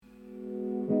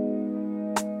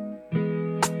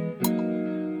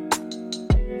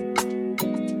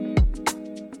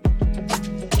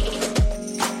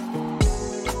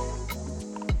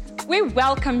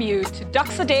welcome you to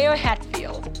Doxodeo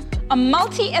Hatfield, a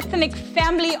multi-ethnic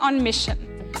family on mission,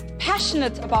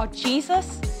 passionate about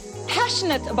Jesus,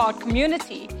 passionate about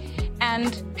community,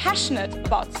 and passionate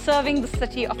about serving the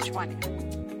city of Tshwane.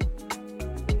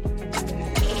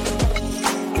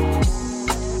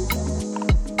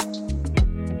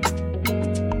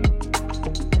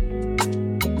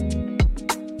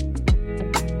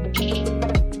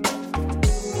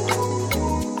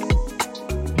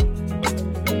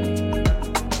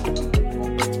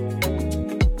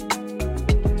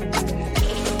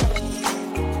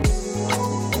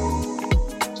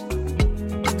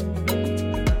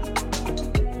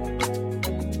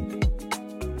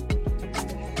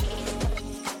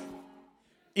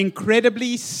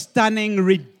 Incredibly stunning,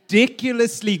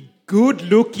 ridiculously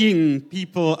good-looking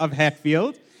people of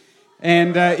Hatfield.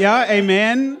 And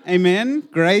amen.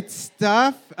 Great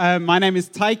stuff. My name is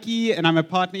Taiki, and I'm a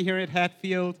partner here at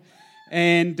Hatfield.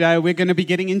 And we're going to be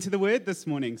getting into the Word this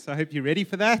morning, so I hope you're ready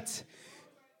for that.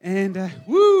 And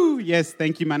yes,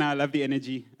 thank you, Mana. I love the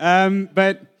energy.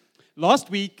 But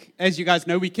last week, as you guys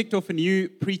know, we kicked off a new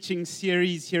preaching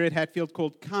series here at Hatfield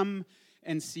called Come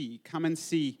and See,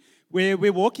 where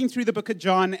we're walking through the book of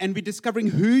John and we're discovering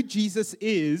who Jesus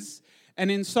is.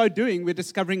 And in so doing, we're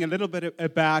discovering a little bit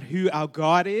about who our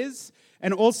God is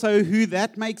and also who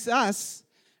that makes us.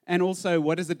 And also,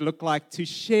 what does it look like to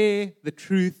share the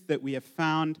truth that we have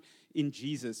found in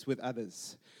Jesus with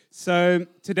others? So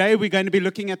today we're going to be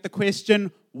looking at the question,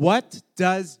 what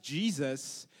does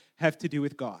Jesus have to do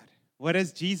with God? What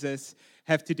does Jesus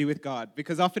have to do with God?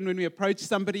 Because often when we approach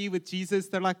somebody with Jesus,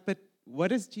 they're like, but what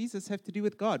does Jesus have to do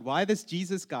with God? Why this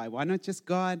Jesus guy? Why not just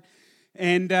God?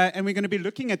 And we're going to be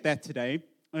looking at that today.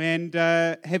 And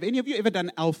have any of you ever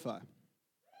done Alpha?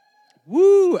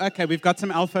 Woo! Okay, we've got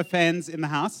some Alpha fans in the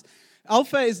house.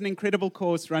 Alpha is an incredible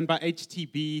course run by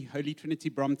HTB, Holy Trinity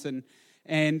Brompton.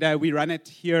 And we run it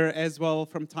here as well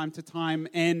from time to time.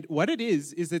 And what it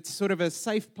is it's sort of a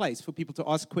safe place for people to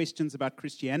ask questions about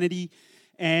Christianity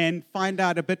and find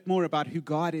out a bit more about who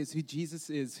God is, who Jesus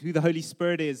is, who the Holy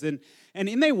Spirit is. And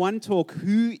in their one talk,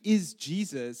 Who is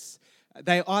Jesus?,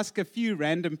 they ask a few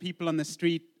random people on the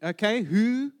street, okay,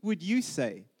 who would you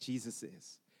say Jesus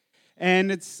is?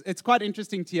 And it's quite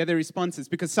interesting to hear their responses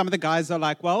because some of the guys are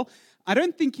like, well, I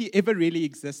don't think he ever really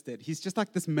existed. He's just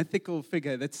like this mythical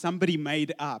figure that somebody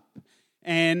made up.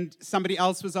 And somebody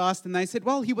else was asked and they said,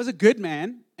 well, he was a good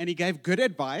man and he gave good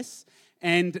advice.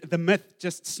 And the myth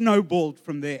just snowballed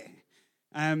from there.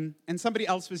 And somebody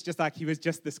else was just like, he was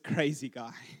just this crazy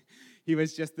guy. He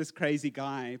was just this crazy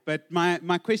guy. But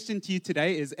my question to you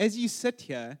today is, as you sit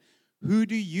here, who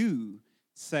do you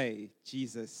say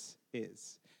Jesus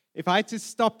is? If I had to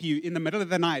stop you in the middle of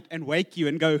the night and wake you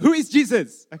and go, who is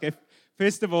Jesus? Okay,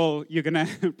 first of all, you're going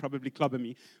to probably clobber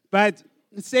me. But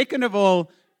second of all,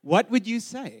 what would you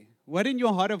say? What in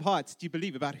your heart of hearts do you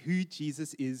believe about who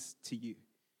Jesus is to you?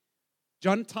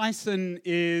 John Tyson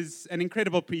is an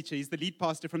incredible preacher. He's the lead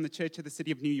pastor from the Church of the City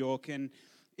of New York. And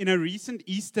in a recent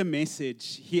Easter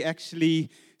message, he actually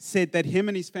said that him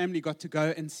and his family got to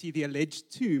go and see the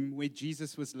alleged tomb where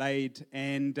Jesus was laid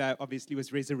and obviously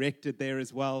was resurrected there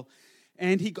as well.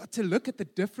 And he got to look at the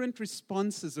different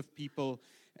responses of people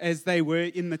as they were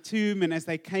in the tomb and as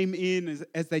they came in,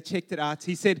 as they checked it out.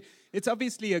 He said, it's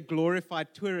obviously a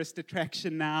glorified tourist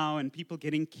attraction now and people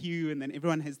get in queue and then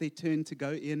everyone has their turn to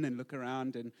go in and look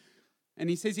around. And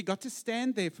he says he got to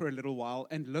stand there for a little while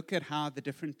and look at how the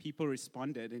different people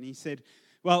responded. And he said,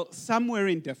 well, some were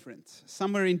indifferent.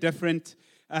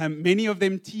 Many of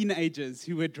them teenagers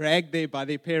who were dragged there by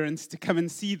their parents to come and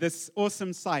see this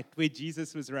awesome site where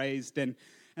Jesus was raised. And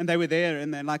they were there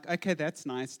and they're like, okay, that's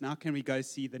nice. Now can we go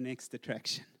see the next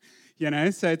attraction?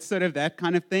 So it's sort of that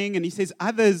kind of thing. And he says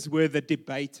others were the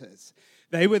debaters.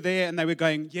 They were there and they were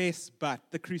going, yes, but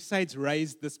the Crusades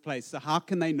raised this place. So how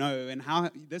can they know? And how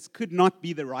this could not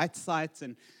be the right site.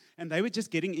 And they were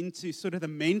just getting into sort of the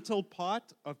mental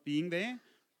part of being there,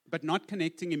 but not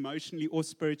connecting emotionally or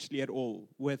spiritually at all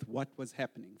with what was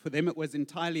happening. For them, it was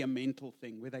entirely a mental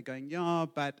thing where they're going, yeah,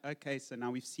 but okay, so now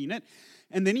we've seen it.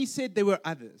 And then he said there were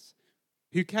others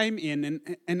who came in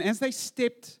and as they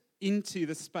stepped into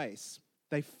the space,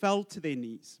 they fell to their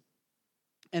knees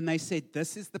and they said,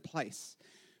 this is the place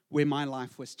where my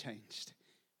life was changed.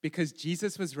 Because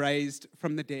Jesus was raised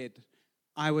from the dead,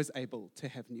 I was able to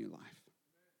have new life.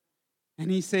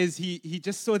 And he says he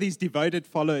just saw these devoted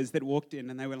followers that walked in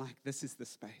and they were like, this is the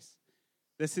space.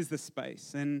 This is the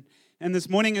space. And this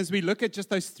morning as we look at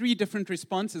just those three different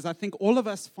responses, I think all of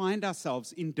us find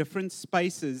ourselves in different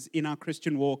spaces in our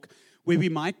Christian walk where we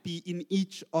might be in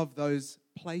each of those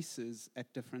places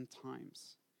at different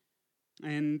times.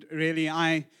 And really,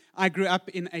 I grew up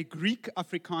in a Greek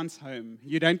Afrikaans home.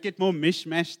 You don't get more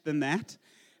mishmash than that.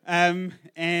 And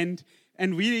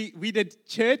we did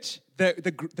church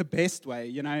the best way.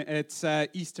 You know, it's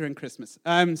Easter and Christmas.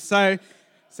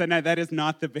 So no, that is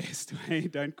not the best way.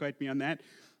 Don't quote me on that.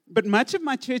 But much of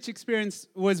my church experience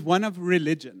was one of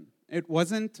religion. It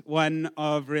wasn't one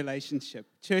of relationship.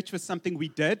 Church was something we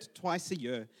did twice a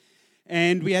year.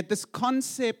 And we had this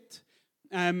concept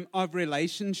of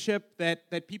relationship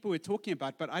that people were talking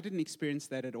about, but I didn't experience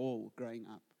that at all growing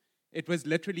up. It was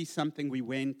literally something we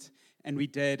went and we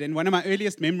did. And one of my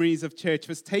earliest memories of church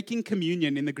was taking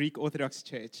communion in the Greek Orthodox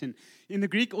Church. And in the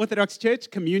Greek Orthodox Church,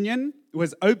 communion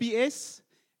was OBS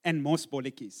and mos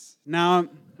bolikis. Now,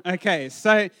 okay,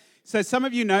 so some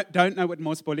of you don't know what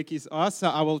mos bolikis are, so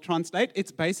I will translate.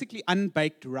 It's basically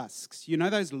unbaked rusks. You know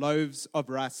those loaves of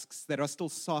rusks that are still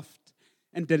soft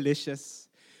and delicious?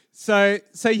 So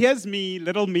here's me,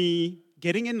 little me,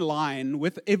 getting in line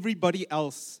with everybody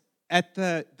else at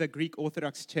the Greek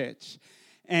Orthodox Church.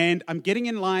 And I'm getting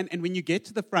in line, and when you get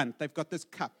to the front, they've got this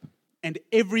cup, and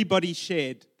everybody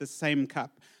shared the same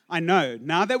cup. I know,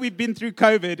 now that we've been through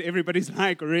COVID, everybody's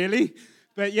like, really?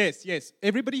 But yes,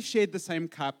 everybody shared the same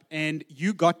cup, and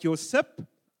you got your sip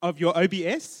of your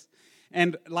OBS,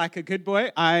 and like a good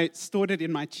boy, I stored it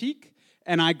in my cheek,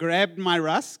 and I grabbed my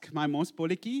rusk, my mos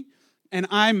boliki, and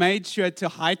I made sure to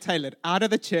hightail it out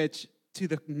of the church to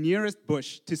the nearest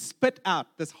bush to spit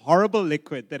out this horrible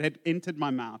liquid that had entered my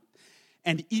mouth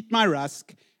and eat my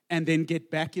rusk and then get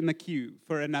back in the queue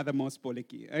for another mos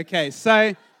boliki. Okay,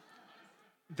 so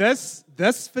this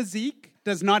physique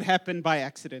does not happen by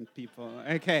accident, people.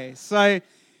 Okay, so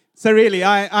really,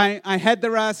 I had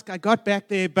the rusk, I got back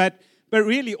there, but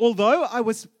really, although I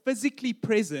was physically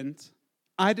present,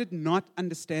 I did not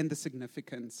understand the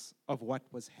significance of what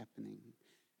was happening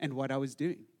and what I was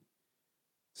doing.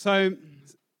 So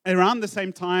around the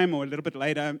same time, or a little bit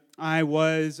later, I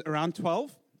was around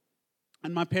 12,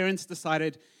 and my parents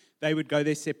decided they would go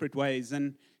their separate ways,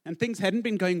 and things hadn't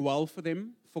been going well for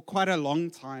them for quite a long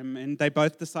time, and they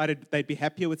both decided they'd be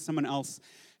happier with someone else.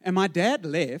 And my dad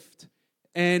left,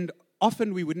 and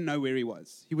often we wouldn't know where he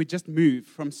was. He would just move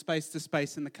from space to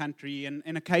space in the country,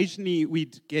 and occasionally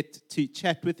we'd get to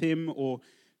chat with him or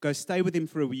go stay with him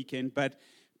for a weekend. But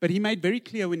he made very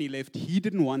clear when he left, he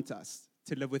didn't want us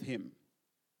to live with him.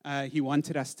 He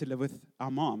wanted us to live with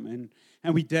our mom.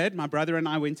 And we did. My brother and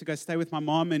I went to go stay with my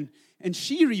mom, and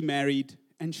she remarried,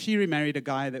 a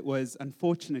guy that was,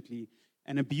 unfortunately,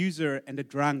 an abuser and a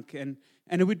drunk, and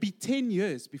it would be 10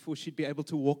 years before she'd be able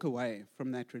to walk away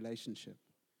from that relationship.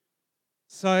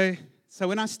 So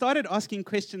when I started asking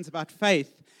questions about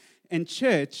faith and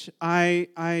church,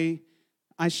 I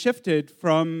shifted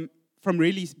from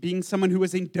really being someone who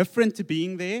was indifferent to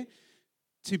being there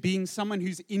to being someone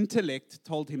whose intellect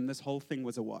told him this whole thing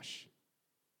was a wash.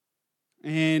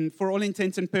 And for all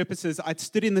intents and purposes, I'd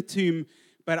stood in the tomb,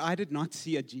 but I did not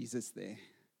see a Jesus there.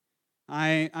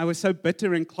 I was so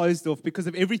bitter and closed off because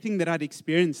of everything that I'd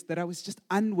experienced that I was just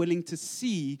unwilling to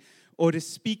see or to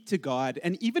speak to God.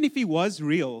 And even if he was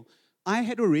real, I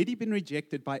had already been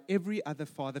rejected by every other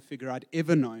father figure I'd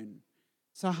ever known.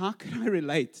 So how could I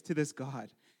relate to this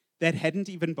God that hadn't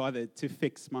even bothered to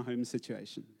fix my home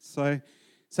situation? So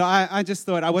I just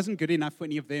thought I wasn't good enough for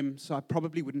any of them, so I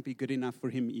probably wouldn't be good enough for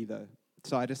him either.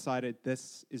 So I decided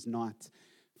this is not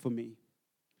for me.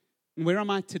 And where am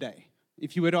I today?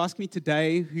 If you were to ask me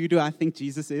today, who do I think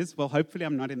Jesus is? Well, hopefully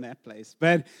I'm not in that place.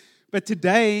 But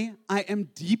today, I am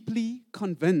deeply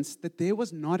convinced that there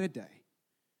was not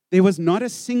a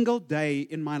single day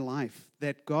in my life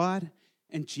that God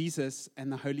and Jesus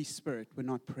and the Holy Spirit were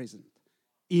not present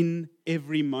in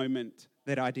every moment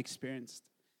that I'd experienced.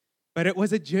 But it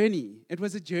was a journey. It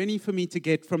was a journey for me to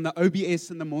get from the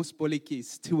OBS and the mos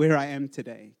bolikis to where I am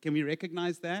today. Can we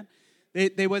recognize that?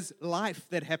 There was life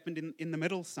that happened in the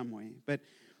middle somewhere. But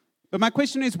my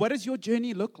question is, what does your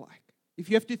journey look like? If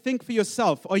you have to think for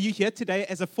yourself, are you here today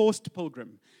as a forced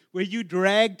pilgrim? Were you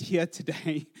dragged here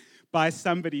today by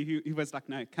somebody who was like,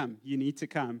 no, come, you need to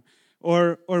come?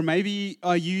 Or maybe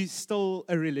are you still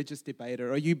a religious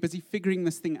debater? Are you busy figuring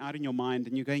this thing out in your mind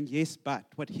and you're going, yes, but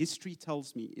what history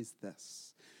tells me is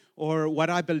this. Or what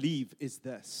I believe is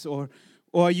this. Or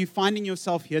are you finding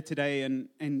yourself here today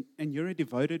and you're a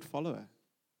devoted follower?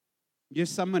 You're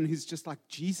someone who's just like,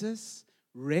 Jesus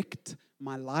wrecked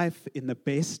my life in the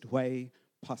best way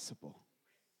possible.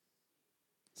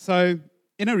 So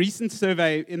in a recent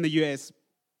survey in the US,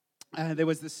 there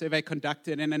was this survey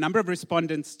conducted, and a number of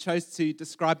respondents chose to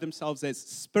describe themselves as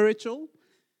spiritual,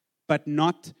 but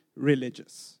not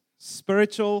religious.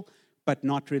 Spiritual, but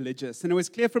not religious. And it was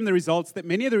clear from the results that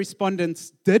many of the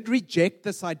respondents did reject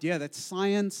this idea that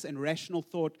science and rational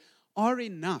thought are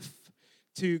enough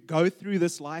to go through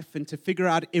this life and to figure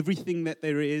out everything that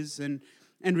there is. And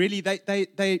really,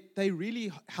 they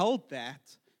really held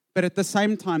that. But at the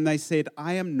same time, they said,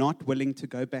 I am not willing to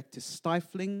go back to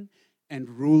stifling and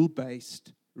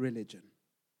rule-based religion.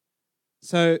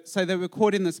 So they were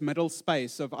caught in this middle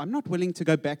space of, I'm not willing to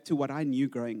go back to what I knew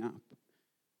growing up.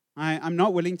 I'm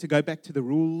not willing to go back to the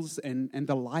rules and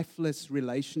the lifeless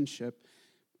relationship,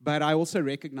 but I also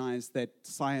recognize that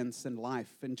science and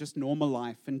life and just normal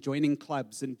life and joining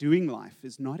clubs and doing life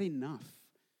is not enough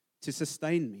to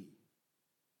sustain me.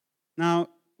 Now,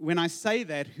 when I say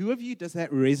that, who of you does that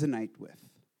resonate with?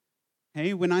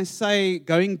 Hey, when I say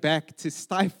going back to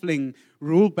stifling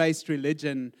rule-based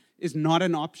religion is not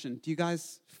an option, do you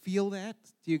guys feel that?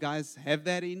 Do you guys have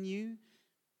that in you?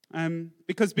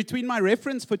 Because between my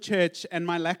reference for church and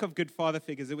my lack of good father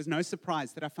figures, it was no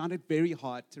surprise that I found it very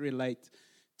hard to relate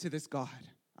to this God.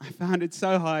 I found it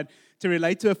so hard to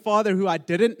relate to a father who I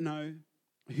didn't know,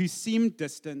 who seemed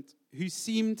distant, who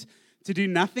seemed to do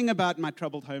nothing about my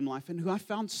troubled home life, and who I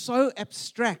found so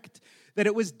abstract that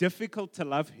it was difficult to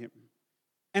love him.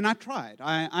 And I tried.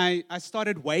 I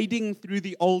started wading through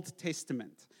the Old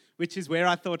Testament, which is where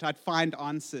I thought I'd find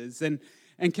answers. And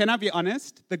can I be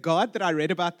honest? The God that I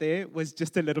read about there was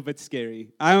just a little bit scary.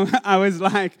 I was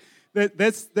like,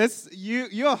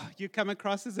 you come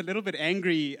across as a little bit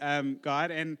angry, God,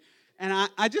 and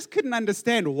I just couldn't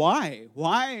understand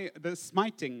why the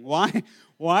smiting,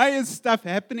 why is stuff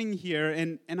happening here,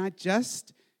 and I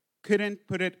just couldn't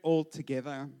put it all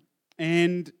together,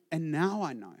 and now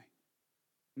I know.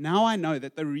 Now I know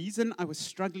that the reason I was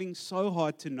struggling so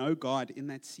hard to know God in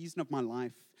that season of my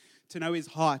life, to know his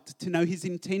heart, to know his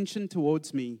intention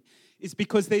towards me, is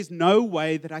because there's no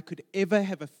way that I could ever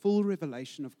have a full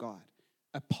revelation of God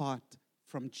apart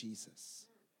from Jesus.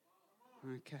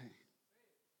 Okay.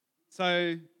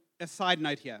 So, a side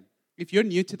note here. If you're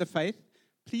new to the faith,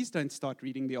 please don't start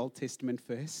reading the Old Testament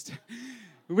first.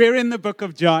 We're in the book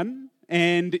of John,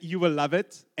 and you will love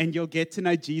it, and you'll get to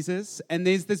know Jesus. And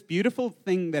there's this beautiful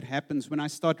thing that happens when I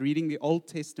start reading the Old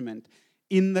Testament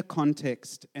in the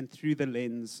context and through the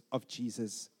lens of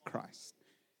Jesus Christ.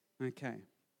 Okay,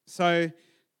 so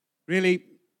really,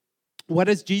 what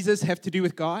does Jesus have to do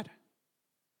with God?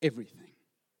 Everything.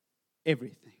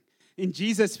 Everything. In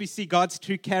Jesus, we see God's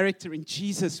true character. In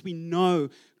Jesus, we know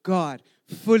God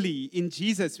fully. In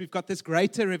Jesus, we've got this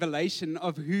greater revelation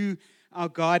of who our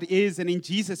God is. And in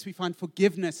Jesus, we find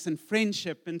forgiveness and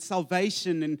friendship and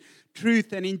salvation and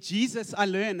truth. And in Jesus, I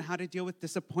learn how to deal with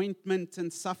disappointment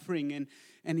and suffering.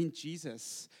 And in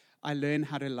Jesus, I learn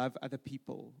how to love other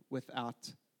people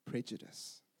without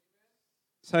prejudice.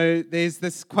 So there's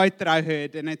this quote that I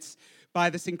heard, and it's by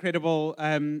this incredible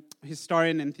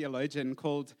historian and theologian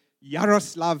called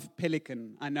Yaroslav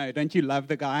Pelikan. I know, don't you love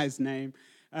the guy's name?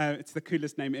 It's the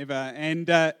coolest name ever. And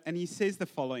he says the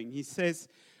following. He says,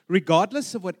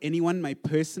 regardless of what anyone may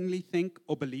personally think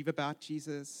or believe about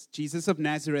Jesus, Jesus of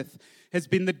Nazareth has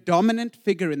been the dominant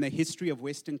figure in the history of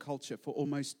Western culture for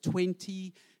almost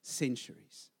 20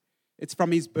 centuries. It's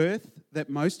from his birth that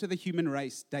most of the human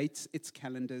race dates its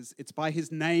calendars. It's by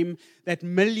his name that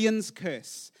millions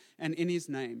curse, and in his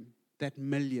name that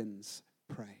millions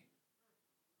pray.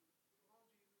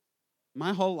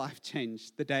 My whole life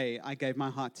changed the day I gave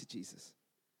my heart to Jesus.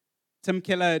 Tim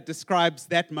Keller describes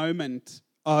that moment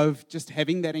of just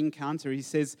having that encounter. He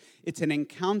says, it's an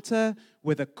encounter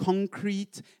with a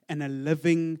concrete and a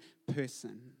living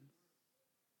person.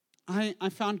 I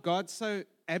found God so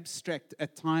abstract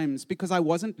at times because I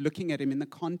wasn't looking at him in the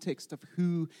context of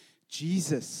who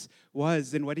Jesus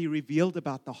was and what he revealed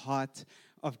about the heart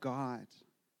of God.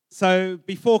 So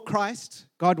before Christ,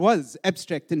 God was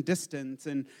abstract and distant,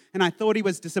 and I thought he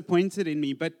was disappointed in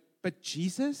me. But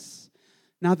Jesus,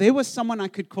 now there was someone I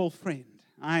could call friend.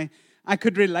 I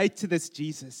could relate to this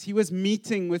Jesus. He was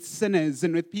meeting with sinners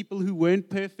and with people who weren't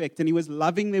perfect, and he was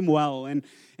loving them well, and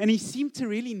he seemed to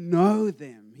really know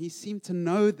them. He seemed to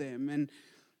know them, and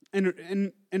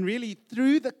really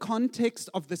through the context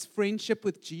of this friendship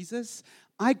with Jesus,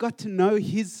 I got to know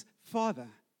his Father.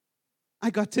 I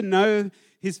got to know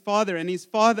his Father, and his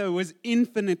Father was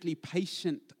infinitely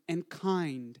patient and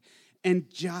kind and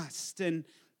just. And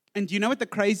do you know what the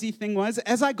crazy thing was?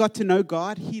 As I got to know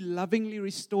God, he lovingly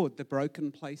restored the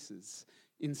broken places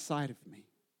inside of me.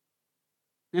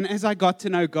 And as I got to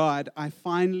know God, I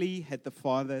finally had the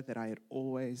Father that I had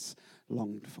always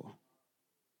longed for.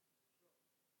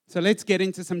 So let's get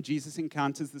into some Jesus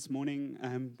encounters this morning.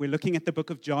 We're looking at the book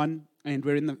of John, and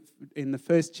we're in the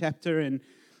first chapter, and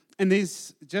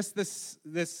there's just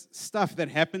this stuff that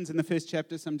happens in the first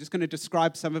chapter, so I'm just going to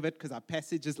describe some of it because our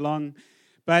passage is long.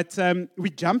 But we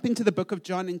jump into the book of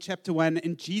John in chapter 1,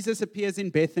 and Jesus appears in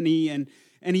Bethany, and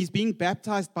he's being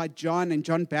baptized by John, and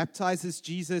John baptizes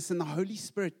Jesus, and the Holy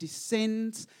Spirit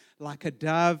descends like a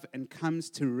dove and comes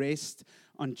to rest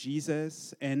on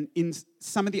Jesus. And in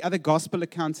some of the other gospel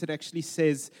accounts, it actually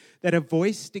says that a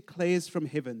voice declares from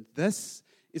heaven, "This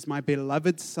is my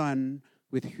beloved Son,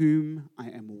 with whom I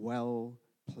am well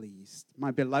pleased." My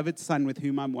beloved Son, with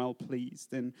whom I'm well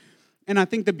pleased. And I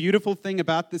think the beautiful thing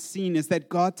about this scene is that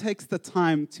God takes the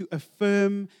time to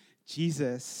affirm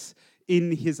Jesus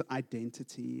in his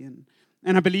identity.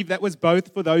 And I believe that was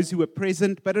both for those who were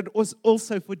present, but it was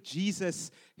also for Jesus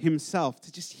himself,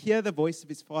 to just hear the voice of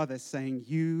his Father saying,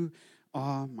 "You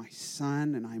are my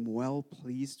Son, and I'm well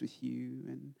pleased with you."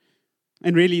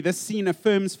 And really, this scene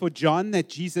affirms for John that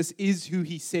Jesus is who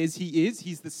he says he is.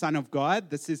 He's the Son of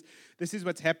God. This is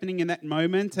what's happening in that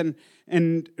moment.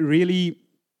 And really,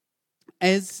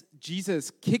 as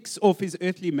Jesus kicks off his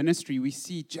earthly ministry, we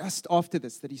see just after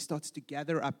this that he starts to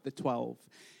gather up the 12,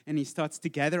 and he starts to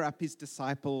gather up his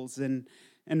disciples. And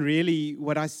really,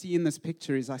 what I see in this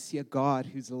picture is I see a God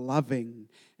who's loving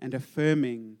and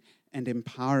affirming and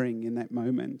empowering in that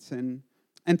moment.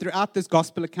 And throughout this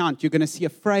gospel account, you're going to see a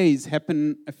phrase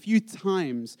happen a few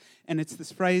times, and it's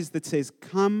this phrase that says,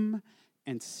 "Come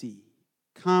and see."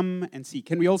 Come and see.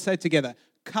 Can we all say it together?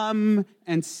 Come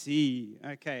and see.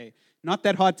 Okay, not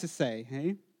that hard to say,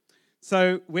 hey?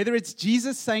 So whether it's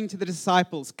Jesus saying to the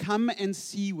disciples, "Come and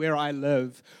see where I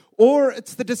live," or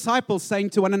it's the disciples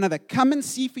saying to one another, "Come and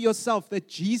see for yourself that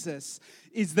Jesus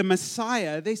is the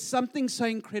Messiah," there's something so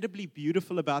incredibly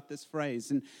beautiful about this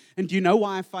phrase. And do you know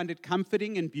why I find it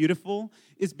comforting and beautiful?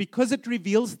 Is because it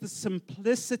reveals the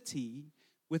simplicity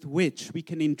with which we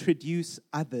can introduce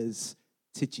others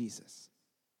to Jesus.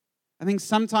 I think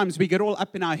sometimes we get all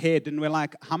up in our head and we're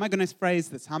like, how am I going to phrase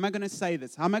this? How am I going to say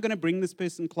this? How am I going to bring this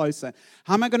person closer?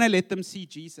 How am I going to let them see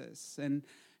Jesus? And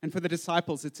for the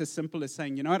disciples, it's as simple as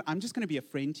saying, "You know what? I'm just going to be a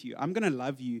friend to you. I'm going to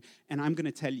love you, and I'm going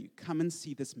to tell you, come and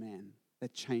see this man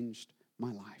that changed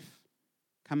my life.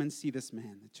 Come and see this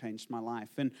man that changed my life."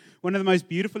 And one of the most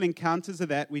beautiful encounters of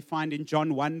that we find in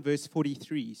John 1, verse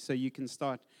 43. So you can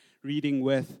start reading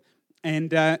with.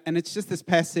 And it's just this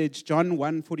passage, John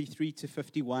 1, 43 to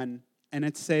 51. And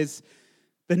it says,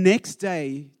 "The next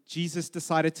day, Jesus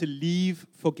decided to leave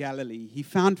for Galilee. He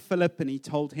found Philip and he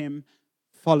told him,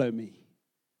 'Follow me.'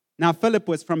 Now, Philip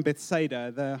was from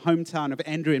Bethsaida, the hometown of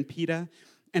Andrew and Peter.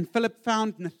 And Philip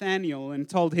found Nathanael and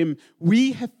told him,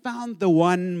 'We have found the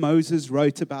one Moses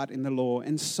wrote about in the law,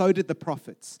 and so did the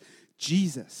prophets,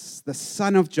 Jesus, the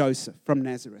son of Joseph from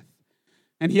Nazareth.'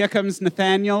 And here comes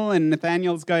Nathanael, and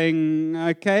Nathanael's going,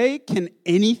 'Okay, can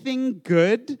anything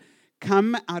good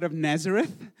come out of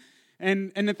Nazareth?'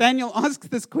 And Nathanael asks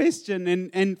this question,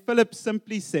 and Philip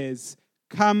simply says,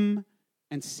 'Come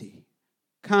and see.'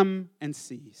 Come and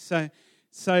see. So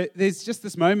there's just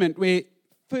this moment where,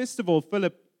 first of all,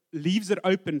 Philip leaves it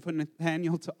open for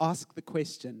Nathanael to ask the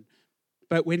question.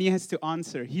 But when he has to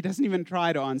answer, he doesn't even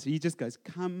try to answer. He just goes,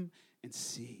 'Come and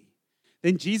see.'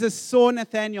 Then Jesus saw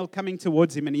Nathanael coming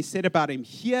towards him, and he said about him,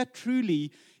 'Here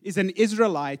truly is an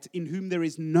Israelite in whom there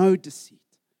is no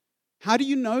deceit.' 'How do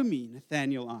you know me?'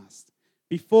 Nathanael asked.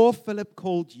 'Before Philip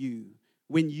called you,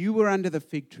 when you were under the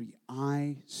fig tree,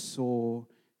 I saw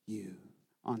you,'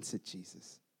 answered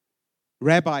Jesus.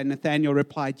 'Rabbi,' Nathanael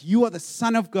replied, 'you are the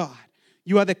Son of God.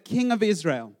 You are the King of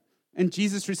Israel.' And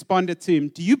Jesus responded to him,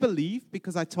 'Do you believe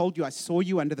because I told you I saw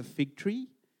you under the fig tree?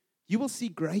 You will see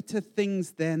greater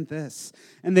things than this.'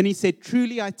 And then he said,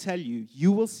 'Truly I tell you,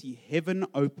 you will see heaven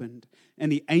opened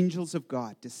and the angels of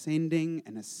God descending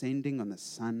and ascending on the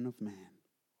Son of Man.'"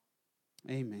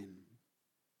 Amen.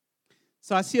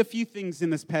 So I see a few things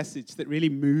in this passage that really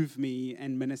move me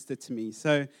and minister to me.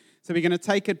 So we're going to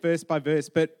take it verse by verse,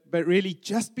 but really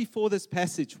just before this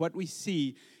passage, what we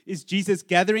see is Jesus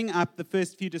gathering up the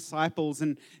first few disciples,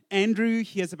 and Andrew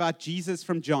hears about Jesus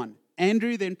from John.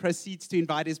 Andrew then proceeds to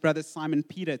invite his brother Simon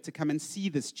Peter to come and see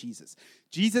this Jesus.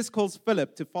 Jesus calls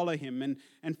Philip to follow him,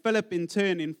 and Philip in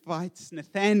turn invites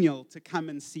Nathanael to come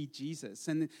and see Jesus.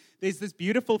 And there's this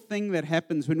beautiful thing that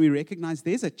happens when we recognize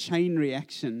there's a chain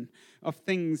reaction of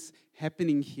things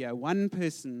happening here. One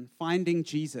person finding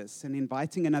Jesus and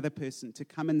inviting another person to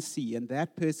come and see, and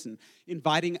that person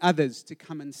inviting others to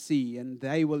come and see, and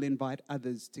they will invite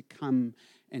others to come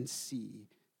and see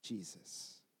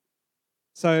Jesus.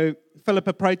 So Philip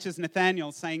approaches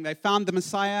Nathanael saying they found the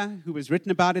Messiah who was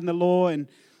written about in the law. And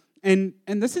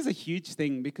this is a huge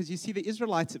thing because you see the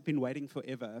Israelites have been waiting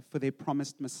forever for their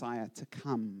promised Messiah to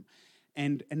come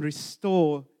and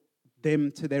restore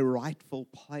them to their rightful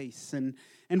place. And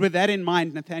with that in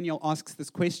mind, Nathanael asks this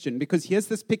question, because here's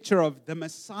this picture of the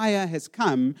Messiah has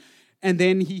come, and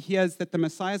then he hears that the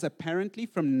Messiah is apparently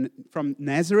from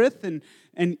Nazareth, and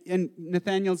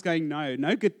Nathanael's going,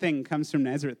 no good thing comes from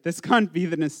Nazareth. This can't be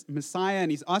the Messiah, and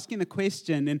he's asking the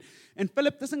question, and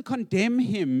Philip doesn't condemn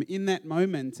him in that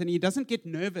moment, and he doesn't get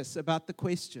nervous about the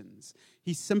questions.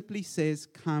 He simply says,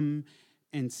 come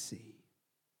and see.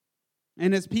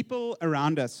 And as people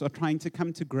around us are trying to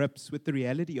come to grips with the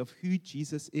reality of who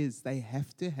Jesus is, they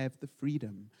have to have the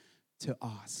freedom to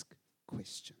ask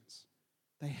questions.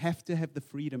 They have to have the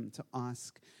freedom to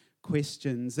ask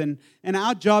questions. And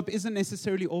our job isn't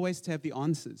necessarily always to have the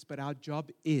answers, but our job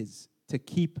is to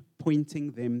keep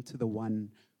pointing them to the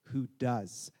one who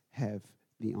does have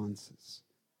the answers.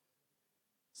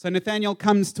 So Nathanael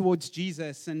comes towards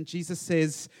Jesus, and Jesus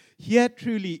says, "Here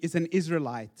truly is an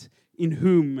Israelite in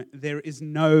whom there is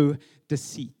no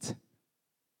deceit."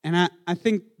 And I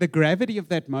think the gravity of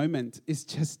that moment is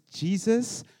just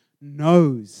Jesus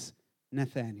knows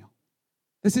Nathanael.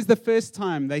 This is the first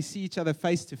time they see each other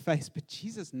face to face, but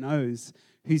Jesus knows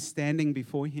who's standing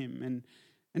before him.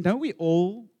 And don't we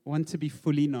all want to be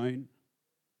fully known?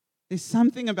 There's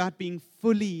something about being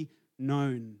fully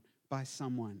known by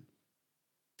someone.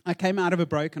 I came out of a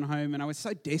broken home, and I was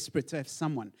so desperate to have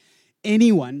someone,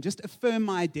 anyone, just affirm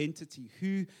my identity,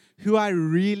 who I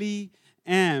really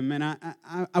am. And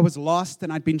I was lost,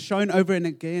 and I'd been shown over and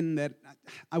again that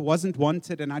I wasn't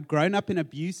wanted, and I'd grown up in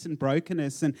abuse and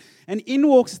brokenness. And in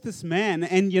walks this man,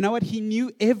 and you know what? He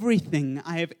knew everything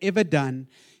I have ever done.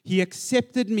 He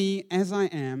accepted me as I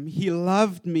am. He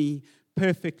loved me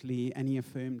perfectly, and he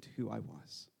affirmed who I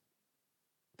was.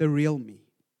 The real me.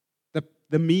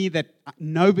 The me that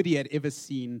nobody had ever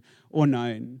seen or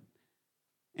known.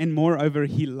 And moreover,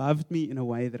 he loved me in a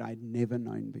way that I'd never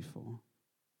known before.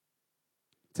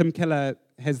 Tim Keller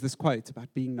has this quote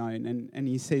about being known, and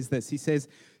he says this. He says,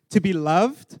 "To be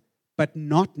loved but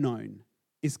not known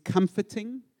is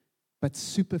comforting but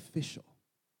superficial.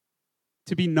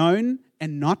 To be known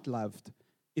and not loved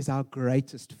is our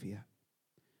greatest fear.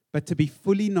 But to be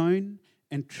fully known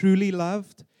and truly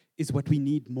loved is what we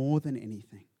need more than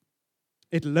anything.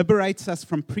 It liberates us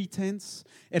from pretense.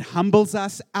 It humbles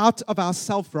us out of our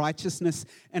self-righteousness,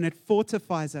 and it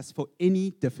fortifies us for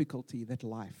any difficulty that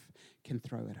life can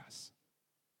throw at us."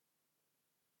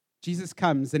 Jesus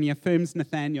comes and he affirms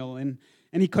Nathanael, and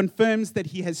he confirms that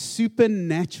he has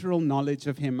supernatural knowledge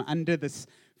of him under this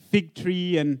fig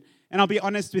tree. And I'll be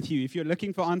honest with you, if you're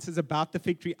looking for answers about the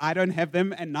fig tree, I don't have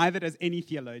them, and neither does any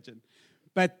theologian.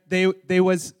 But there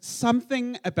was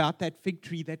something about that fig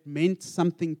tree that meant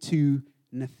something to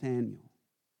Nathanael.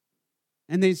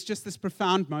 And there's just this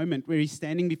profound moment where he's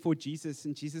standing before Jesus,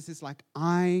 and Jesus is like,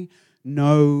 "I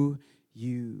know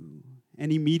you."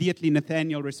 And immediately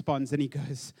Nathanael responds, and he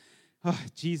goes, "Oh,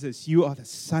 Jesus, you are the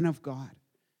Son of God.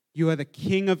 You are the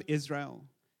King of Israel."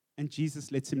 And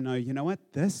Jesus lets him know, you know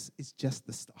what? This is just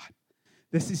the start.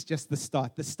 This is just the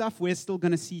start. The stuff we're still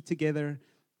going to see together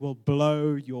will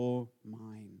blow your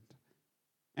mind.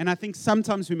 And I think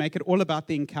sometimes we make it all about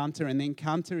the encounter, and the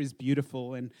encounter is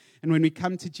beautiful. And when we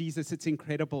come to Jesus, it's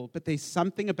incredible. But there's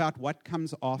something about what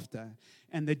comes after,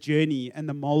 and the journey, and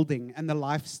the molding, and the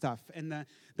life stuff, and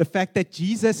the fact that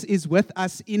Jesus is with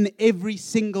us in every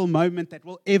single moment that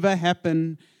will ever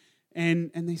happen. And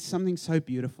there's something so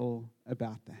beautiful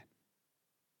about that.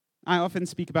 I often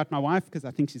speak about my wife because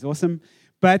I think she's awesome.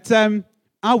 But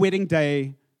our wedding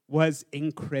day was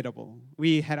incredible.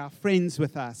 We had our friends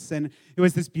with us, and it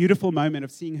was this beautiful moment of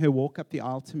seeing her walk up the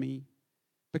aisle to me.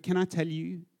 But can I tell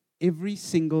you, every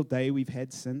single day we've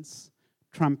had since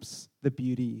trumps the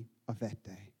beauty of that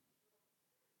day.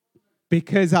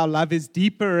 Because our love is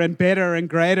deeper and better and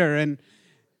greater,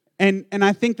 and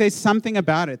I think there's something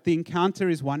about it. The encounter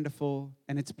is wonderful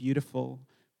and it's beautiful,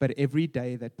 but every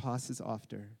day that passes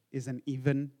after is an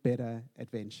even better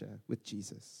adventure with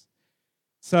Jesus.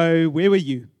 So where were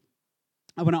you?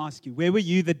 I want to ask you, where were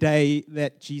you the day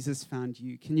that Jesus found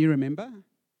you? Can you remember?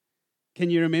 Can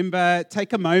you remember?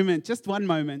 Take a moment, just one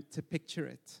moment, to picture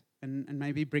it and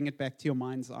maybe bring it back to your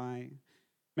mind's eye.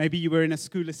 Maybe you were in a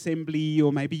school assembly,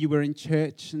 or maybe you were in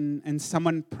church and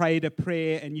someone prayed a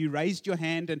prayer and you raised your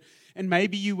hand, and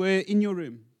maybe you were in your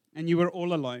room and you were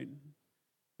all alone.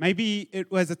 Maybe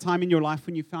it was a time in your life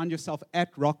when you found yourself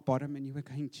at rock bottom and you were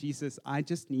going, "Jesus, I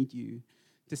just need you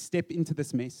to step into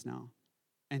this mess now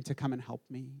and to come and help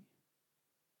me."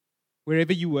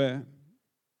 Wherever you were,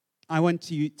 I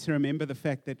want you to remember the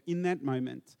fact that in that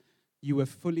moment, you were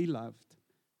fully loved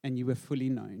and you were fully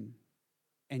known,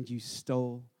 and you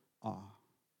still are.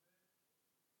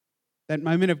 That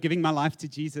moment of giving my life to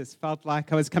Jesus felt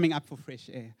like I was coming up for fresh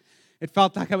air. It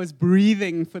felt like I was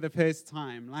breathing for the first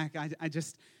time. Like I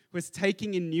just was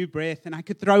taking in new breath, and I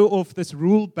could throw off this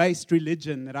rule-based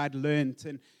religion that I'd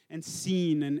learned and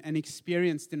seen and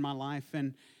experienced in my life.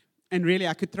 And really,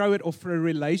 I could throw it off for a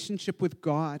relationship with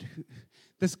God.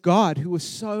 This God who was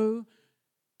so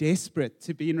desperate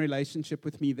to be in relationship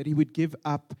with me that he would give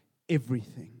up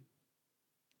everything.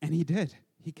 And he did.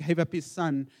 He gave up his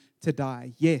son to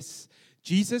die. Yes,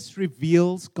 Jesus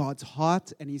reveals God's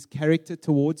heart and his character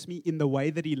towards me in the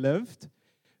way that he lived,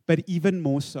 but even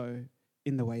more so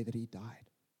in the way that he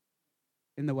died,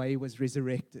 in the way he was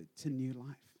resurrected to new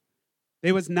life.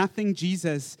 There was nothing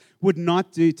Jesus would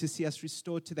not do to see us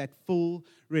restored to that full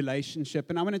relationship.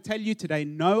 And I want to tell you today,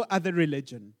 no other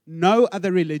religion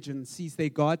sees their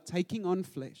God taking on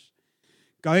flesh,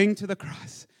 going to the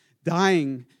cross,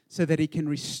 dying so that he can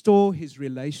restore his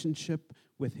relationship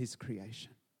with his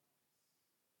creation.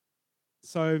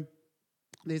 So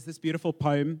there's this beautiful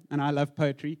poem, and I love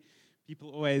poetry. People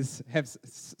always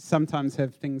sometimes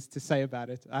have things to say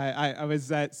about it. I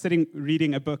was sitting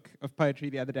reading a book of poetry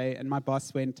the other day, and my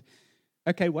boss went,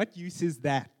 "Okay, what use is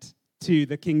that to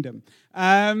the kingdom?"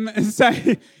 So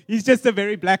he's just a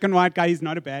very black and white guy. He's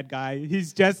not a bad guy.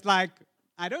 He's just like,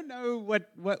 I don't know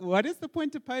what is the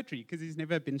point of poetry, because he's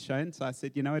never been shown. So I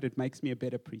said, you know what, it makes me a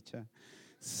better preacher.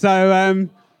 So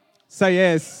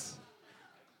yes.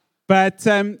 But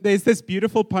there's this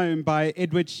beautiful poem by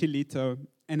Edward Shillito,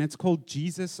 and it's called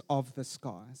Jesus of the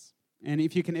Scars. And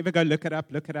if you can ever go look it up.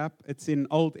 It's in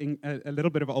a little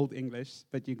bit of Old English,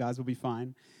 but you guys will be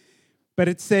fine. But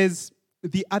it says,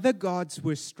 "The other gods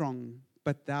were strong,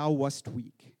 but thou wast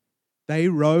weak. They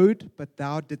rode, but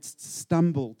thou didst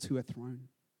stumble to a throne.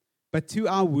 But to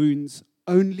our wounds,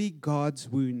 only God's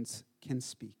wounds can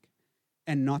speak.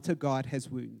 And not a God has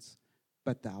wounds,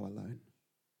 but thou alone."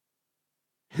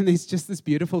 And there's just this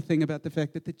beautiful thing about the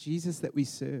fact that the Jesus that we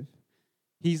serve,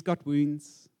 he's got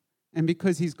wounds. And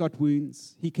because he's got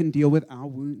wounds, he can deal with our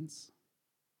wounds.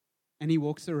 And he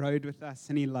walks the road with us,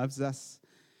 and he loves us.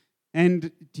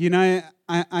 And do you know,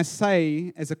 I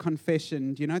say as a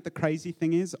confession, do you know what the crazy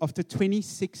thing is? After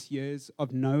 26 years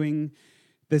of knowing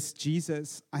this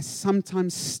Jesus, I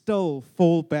sometimes still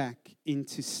fall back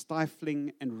into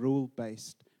stifling and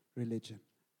rule-based religion.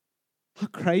 How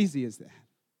crazy is that?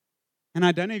 And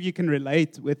I don't know if you can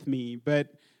relate with me,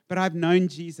 but I've known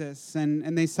Jesus,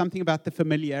 and there's something about the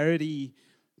familiarity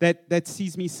that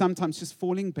sees me sometimes just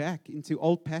falling back into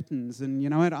old patterns. And you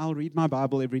know what? I'll read my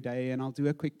Bible every day, and I'll do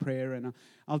a quick prayer, and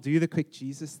I'll do the quick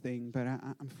Jesus thing. But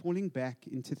I'm falling back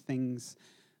into things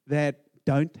that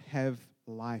don't have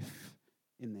life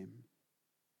in them.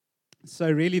 So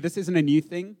really, this isn't a new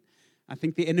thing. I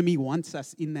think the enemy wants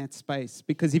us in that space,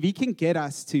 because if he can get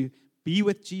us to be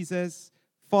with Jesus,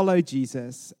 follow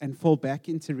Jesus, and fall back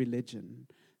into religion,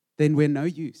 then we're no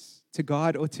use to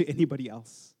God or to anybody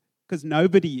else. Because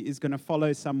nobody is going to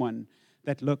follow someone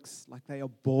that looks like they are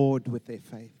bored with their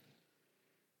faith.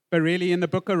 But really, in the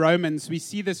book of Romans, we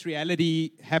see this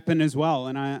reality happen as well.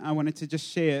 And I wanted to just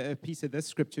share a piece of this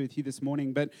scripture with you this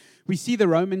morning. But we see the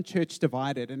Roman church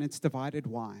divided, and it's divided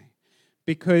why?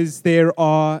 Because there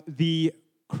are the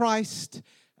Christ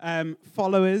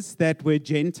followers that were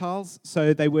Gentiles,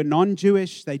 so they were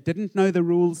non-Jewish, they didn't know the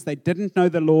rules, they didn't know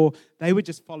the law, they were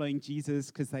just following Jesus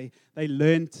because they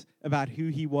learned about who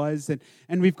he was.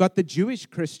 And we've got the Jewish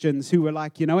Christians who were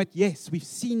like, you know what, yes, we've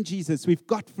seen Jesus, we've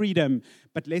got freedom,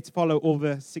 but let's follow all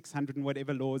the 600 and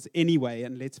whatever laws anyway,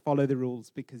 and let's follow the rules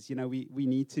because, you know, we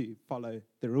need to follow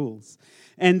the rules.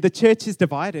 And the church is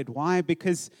divided. Why?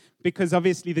 Because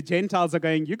obviously the Gentiles are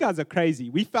going, you guys are crazy.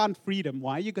 We found freedom.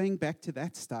 Why are you going back to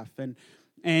that stuff?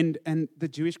 And the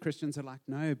Jewish Christians are like,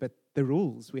 no, but the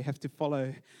rules. We have to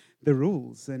follow the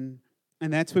rules. And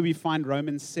that's where we find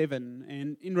Romans 7.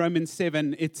 And in Romans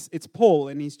 7, it's Paul,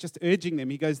 and he's just urging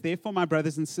them. He goes, therefore, my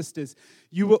brothers and sisters,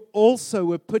 you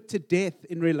were put to death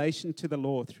in relation to the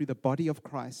law through the body of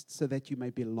Christ, so that you may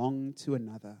belong to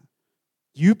another.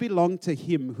 You belong to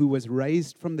him who was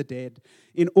raised from the dead,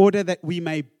 in order that we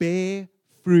may bear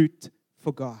fruit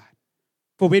for God.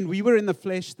 For when we were in the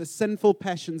flesh, the sinful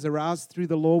passions aroused through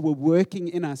the law were working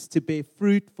in us to bear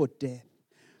fruit for death.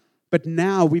 But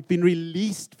now we've been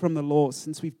released from the law,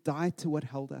 since we've died to what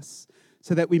held us,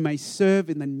 so that we may serve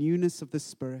in the newness of the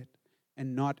Spirit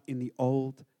and not in the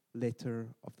old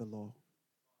letter of the law.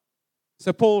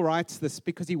 So Paul writes this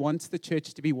because he wants the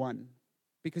church to be one.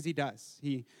 Because he does.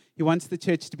 He wants the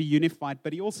church to be unified,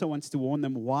 but he also wants to warn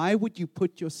them, why would you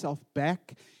put yourself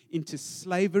back into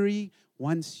slavery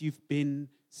once you've been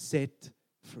set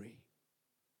free?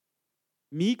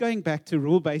 Me going back to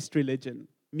rule-based religion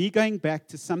me going back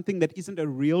to something that isn't a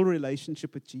real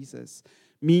relationship with Jesus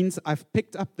means I've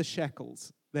picked up the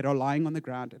shackles that are lying on the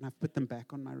ground and I've put them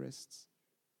back on my wrists.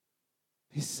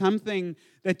 There's something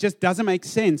that just doesn't make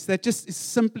sense, that just is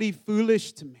simply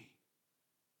foolish to me.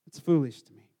 It's foolish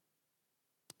to me.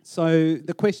 So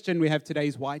the question we have today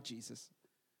is, why Jesus?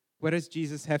 What does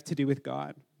Jesus have to do with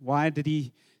God? Why did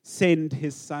he send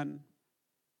his son?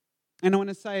 And I want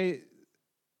to say,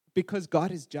 because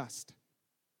God is just.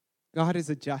 God is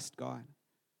a just God.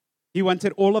 He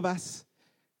wanted all of us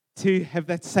to have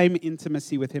that same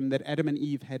intimacy with him that Adam and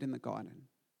Eve had in the garden.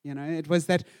 You know, it was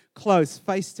that close,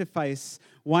 face-to-face,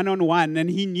 one-on-one. And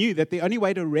he knew that the only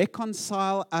way to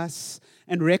reconcile us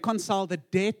and reconcile the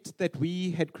debt that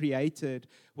we had created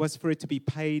was for it to be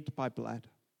paid by blood.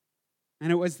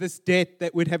 And it was this debt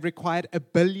that would have required a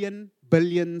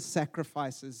billion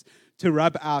sacrifices to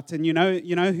rub out. And you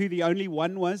know who the only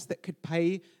one was that could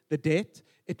pay the debt?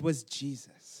 It was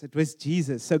Jesus. It was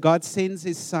Jesus. So God sends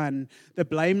his son, the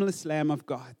blameless Lamb of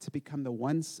God, to become the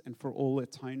once and for all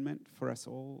atonement for us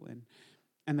all.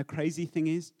 And the crazy thing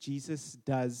is, Jesus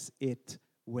does it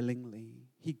willingly.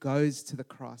 He goes to the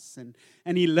cross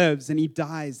and he lives and he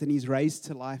dies and he's raised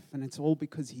to life. And it's all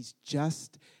because he's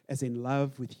just as in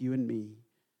love with you and me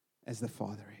as the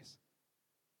Father is.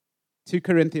 2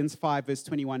 Corinthians 5 verse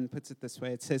 21 puts it this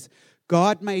way. It says,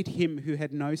 God made him who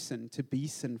had no sin to be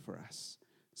sin for us,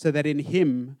 so that in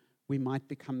him we might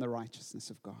become the righteousness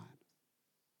of God.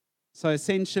 So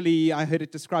essentially, I heard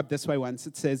it described this way once.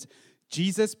 It says,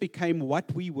 Jesus became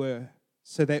what we were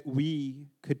so that we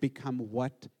could become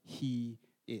what he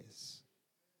is.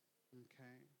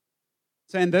 Okay.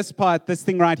 So in this part, this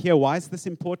thing right here, why is this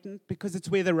important? Because it's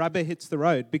where the rubber hits the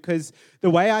road. Because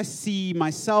the way I see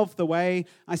myself, the way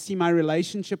I see my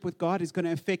relationship with God is going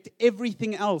to affect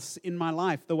everything else in my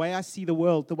life. The way I see the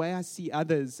world, the way I see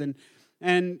others.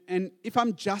 And if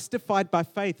I'm justified by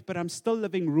faith, but I'm still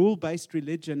living rule-based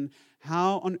religion,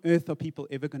 how on earth are people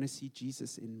ever going to see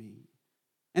Jesus in me?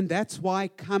 And that's why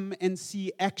come and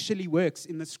see actually works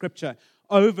in the scripture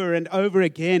over and over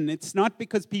again. It's not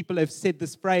because people have said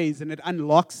this phrase and it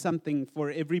unlocks something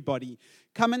for everybody.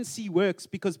 Come and see works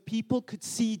because people could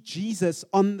see Jesus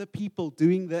on the people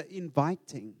doing the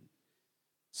inviting.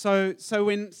 So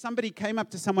when somebody came up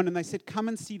to someone and they said, come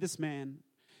and see this man.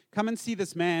 Come and see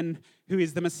this man who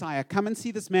is the Messiah. Come and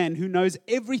see this man who knows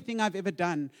everything I've ever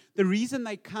done. The reason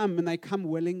they come, and they come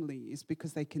willingly, is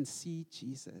because they can see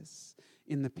Jesus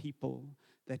in the people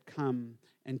that come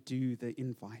and do the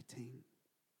inviting.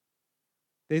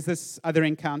 There's this other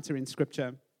encounter in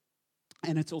Scripture,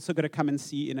 and it's also got to come and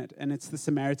see in it, and it's the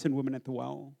Samaritan woman at the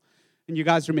well. And you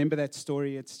guys remember that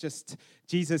story. It's just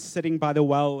Jesus sitting by the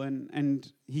well,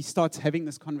 and he starts having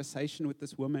this conversation with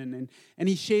this woman, and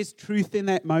he shares truth in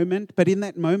that moment, but in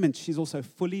that moment, she's also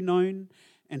fully known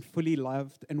and fully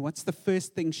loved. And what's the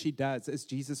first thing she does as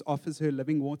Jesus offers her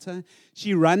living water?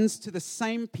 She runs to the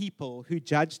same people who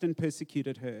judged and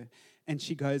persecuted her, and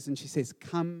she goes and she says,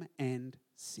 come and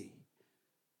see.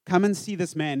 Come and see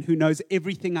this man who knows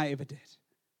everything I ever did.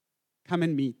 Come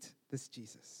and meet this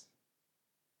Jesus.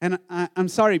 And I'm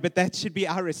sorry, but that should be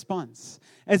our response.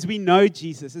 As we know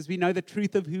Jesus, as we know the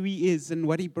truth of who he is and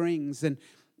what he brings and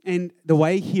the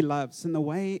way he loves and the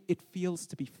way it feels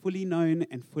to be fully known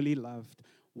and fully loved,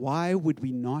 why would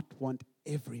we not want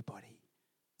everybody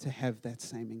to have that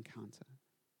same encounter?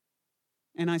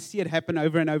 And I see it happen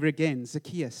over and over again.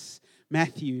 Zacchaeus,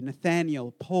 Matthew,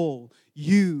 Nathaniel, Paul,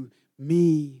 you,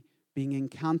 me, being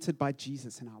encountered by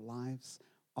Jesus, and our lives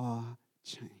are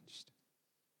changed.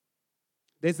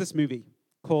 There's this movie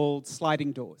called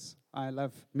Sliding Doors. I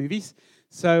love movies.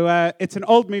 So it's an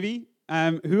old movie.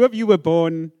 Who of you were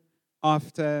born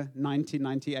after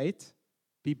 1998?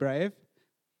 Be brave.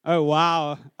 Oh,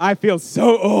 wow. I feel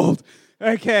so old.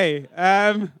 Okay.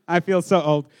 I feel so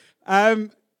old.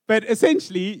 But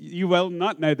essentially, you will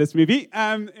not know this movie.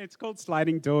 It's called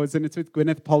Sliding Doors, and it's with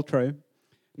Gwyneth Paltrow.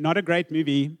 Not a great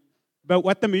movie. But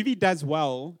what the movie does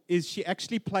well is she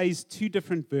actually plays two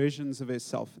different versions of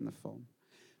herself in the film.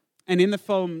 And in the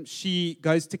film, she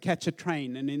goes to catch a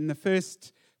train. And in the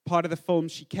first part of the film,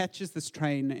 she catches this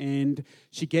train and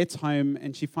she gets home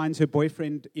and she finds her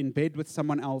boyfriend in bed with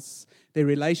someone else. Their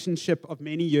relationship of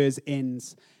many years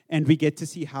ends. And we get to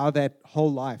see how that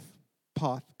whole life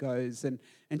path goes. And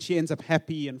she ends up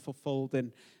happy and fulfilled.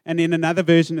 And in another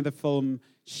version of the film,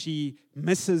 she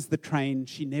misses the train.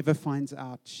 She never finds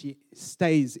out. She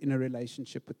stays in a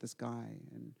relationship with this guy.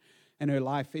 And her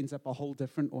life ends up a whole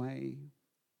different way.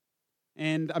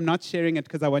 And I'm not sharing it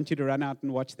because I want you to run out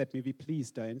and watch that movie.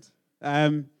 Please don't.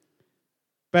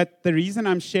 But the reason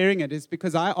I'm sharing it is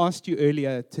because I asked you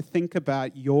earlier to think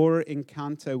about your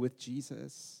encounter with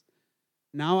Jesus.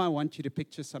 Now I want you to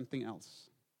picture something else.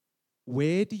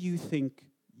 Where do you think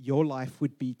your life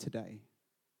would be today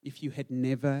if you had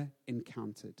never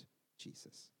encountered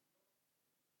Jesus?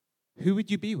 Who would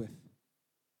you be with?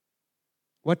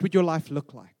 What would your life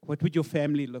look like? What would your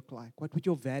family look like? What would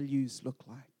your values look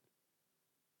like?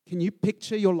 Can you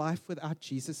picture your life without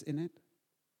Jesus in it?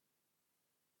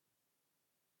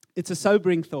 It's a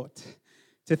sobering thought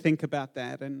to think about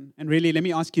that. And really, let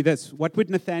me ask you this. What would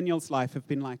Nathanael's life have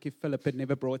been like if Philip had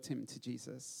never brought him to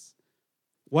Jesus?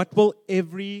 What will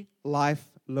every life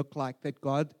look like that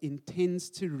God intends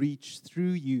to reach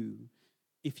through you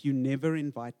if you never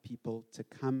invite people to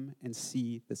come and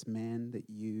see this man that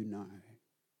you know?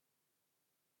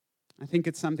 I think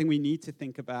it's something we need to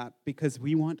think about because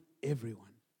we want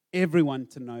everyone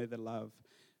to know the love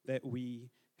that we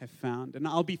have found. And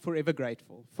I'll be forever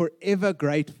grateful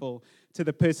to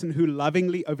the person who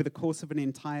lovingly, over the course of an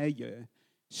entire year,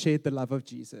 shared the love of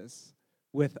Jesus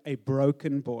with a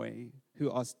broken boy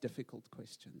who asked difficult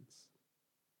questions.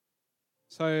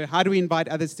 So how do we invite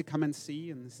others to come and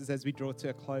see? And this is as we draw to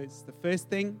a close. The first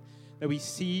thing that we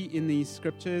see in these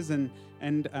scriptures, and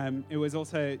it was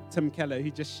also Tim Keller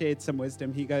who just shared some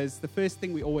wisdom. He goes, the first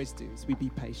thing we always do is we be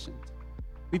patient.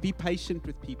 We be patient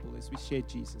with people as we share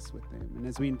Jesus with them and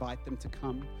as we invite them to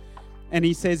come. And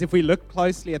he says, if we look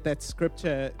closely at that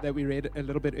scripture that we read a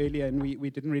little bit earlier, and we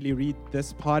didn't really read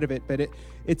this part of it, but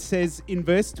it says in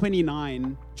verse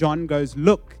 29, John goes,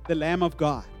 look, the Lamb of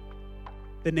God.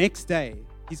 The next day,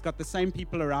 he's got the same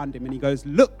people around him, and he goes,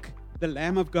 look, the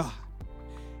Lamb of God.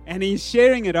 And he's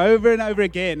sharing it over and over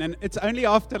again. And it's only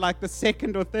after like the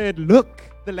second or third, look,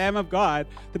 the Lamb of God,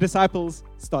 the disciples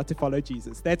start to follow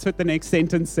Jesus. That's what the next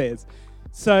sentence says.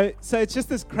 So it's just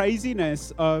this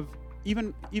craziness of,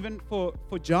 even for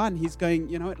John, he's going,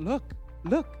 you know what,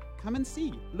 look, come and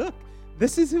see. Look,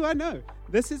 this is who I know.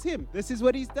 This is him. This is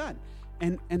what he's done.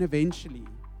 And eventually,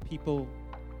 people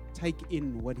take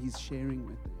in what he's sharing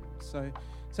with them.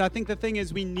 So I think the thing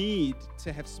is we need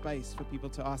to have space for people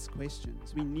to ask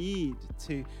questions. We need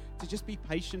to just be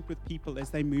patient with people as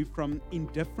they move from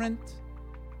indifferent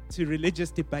to religious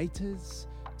debaters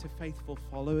to faithful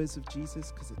followers of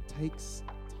Jesus, because it takes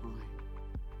time.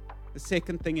 The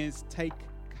second thing is take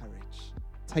courage.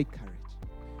 Take courage.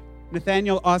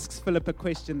 Nathanael asks Philip a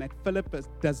question that Philip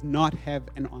does not have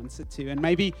an answer to. And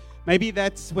maybe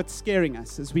that's what's scaring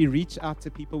us as we reach out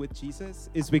to people with Jesus,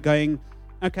 is we're going,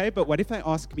 okay, but what if they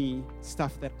ask me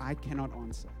stuff that I cannot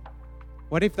answer?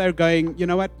 What if they're going, you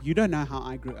know what, you don't know how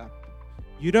I grew up.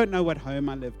 You don't know what home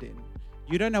I lived in.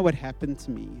 You don't know what happened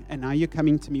to me. And now you're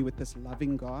coming to me with this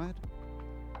loving God.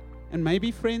 And maybe,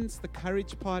 friends, the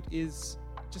courage part is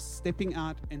just stepping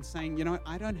out and saying, you know what,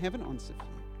 I don't have an answer for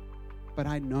you, but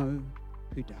I know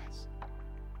who does.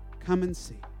 Come and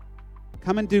see.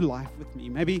 Come and do life with me.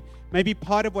 Maybe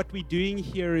part of what we're doing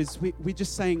here is we're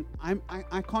just saying,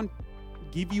 I can't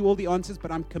give you all the answers,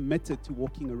 but I'm committed to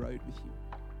walking a road with you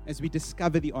as we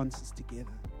discover the answers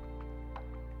together.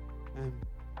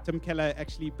 Tim Keller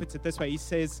actually puts it this way. He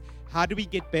says, how do we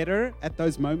get better at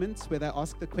those moments where they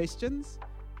ask the questions?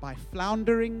 By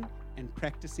floundering and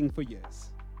practicing for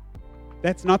years.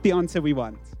 That's not the answer we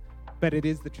want, but it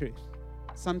is the truth.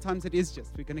 Sometimes it is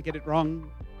just, we're going to get it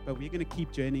wrong, but we're going to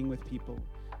keep journeying with people.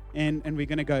 And we're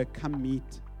going to go, come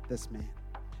meet this man.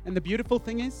 And the beautiful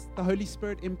thing is, the Holy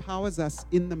Spirit empowers us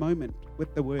in the moment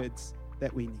with the words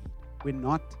that we need. We're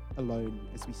not alone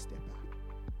as we step out.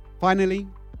 Finally,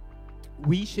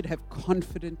 we should have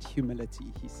confident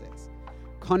humility, he says.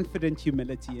 Confident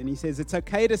humility. And he says, it's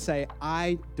okay to say,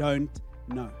 I don't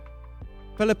know.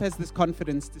 Philip has this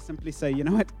confidence to simply say, you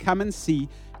know what, come and see,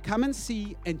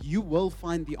 and you will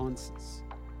find the answers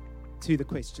to the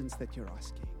questions that you're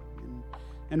asking.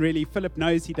 And really, Philip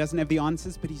knows he doesn't have the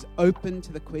answers, but he's open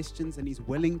to the questions, and he's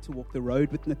willing to walk the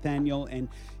road with Nathanael, and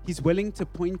he's willing to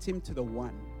point him to the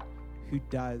one who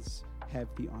does have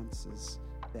the answers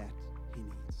that he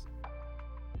needs.